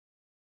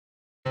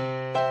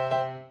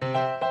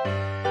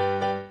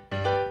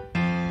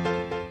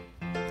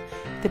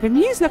The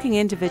bemused-looking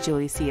individual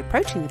you see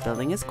approaching the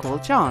building is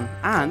called John,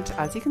 and,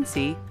 as you can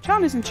see,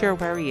 John isn't sure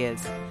where he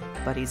is,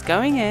 but he's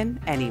going in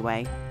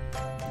anyway.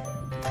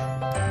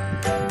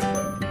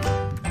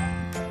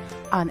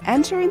 On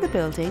entering the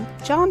building,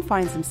 John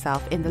finds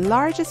himself in the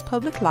largest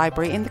public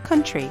library in the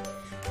country,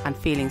 and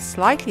feeling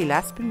slightly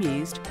less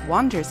bemused,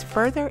 wanders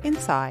further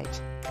inside.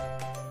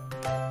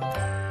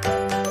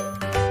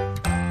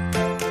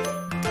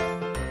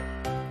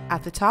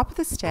 At the top of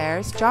the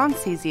stairs, John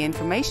sees the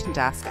information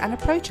desk and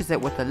approaches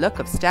it with a look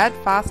of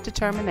steadfast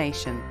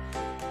determination.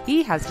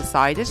 He has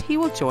decided he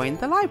will join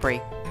the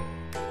library.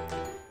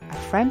 A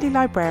friendly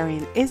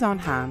librarian is on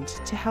hand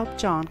to help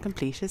John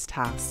complete his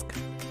task.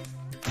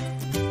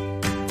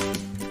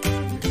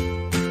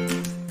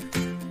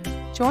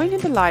 Joining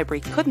the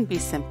library couldn't be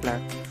simpler.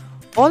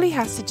 All he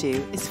has to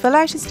do is fill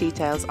out his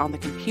details on the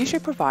computer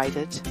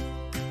provided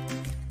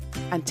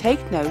and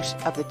take note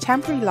of the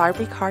temporary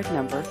library card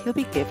number he'll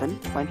be given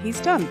when he's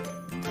done.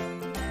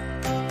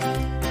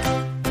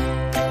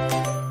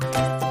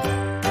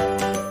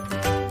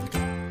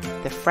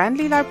 The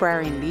friendly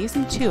librarian leaves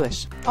him to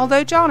it,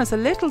 although John is a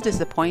little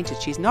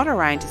disappointed she's not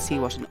around to see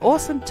what an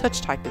awesome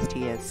touch typist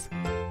he is.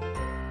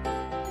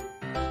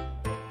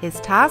 His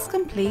task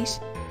complete,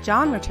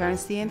 John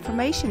returns to the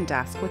information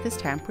desk with his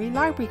temporary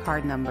library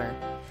card number.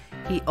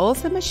 He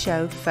also must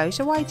show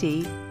photo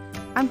ID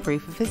and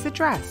proof of his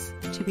address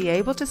to be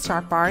able to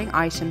start borrowing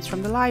items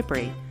from the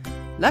library.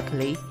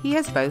 Luckily, he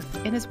has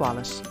both in his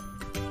wallet.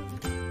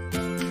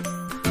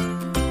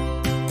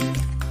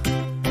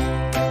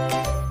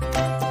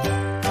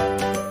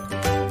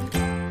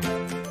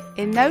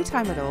 In no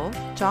time at all,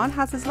 John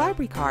has his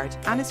library card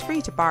and is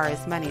free to borrow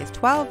as many as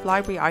 12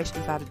 library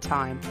items at a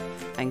time.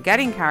 And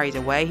getting carried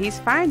away, he's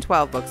found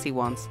 12 books he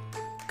wants.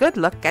 Good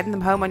luck getting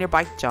them home on your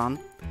bike, John.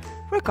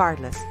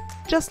 Regardless,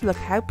 just look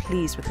how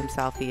pleased with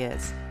himself he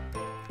is.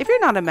 If you're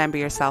not a member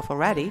yourself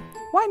already,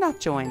 why not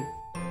join?